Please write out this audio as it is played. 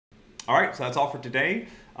All right, so that's all for today.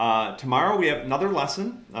 Tomorrow we have another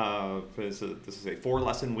lesson. This is a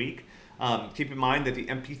 4-lesson week. Keep in mind that the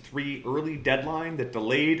MP3 early deadline, the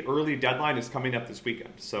delayed early deadline, is coming up this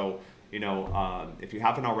weekend. So, if you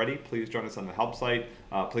haven't already, please join us on the help site.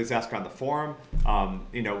 Please ask on the forum.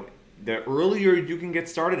 The earlier you can get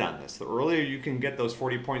started on this, the earlier you can get those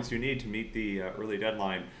 40 points you need to meet the early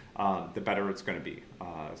deadline, the better it's going to be.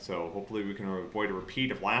 So hopefully we can avoid a repeat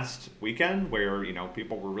of last weekend where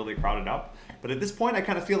people were really crowded up. But at this point, I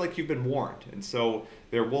kind of feel like you've been warned, and so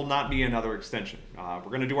there will not be another extension. We're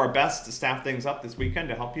going to do our best to staff things up this weekend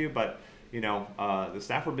to help you, but the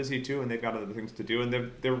staff are busy too, and they've got other things to do,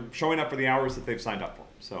 and they're showing up for the hours that they've signed up for.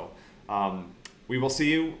 So. We will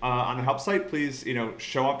see you on the help site. Please,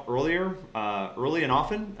 show up early and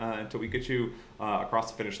often until we get you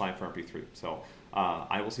across the finish line for MP3. So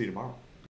I will see you tomorrow.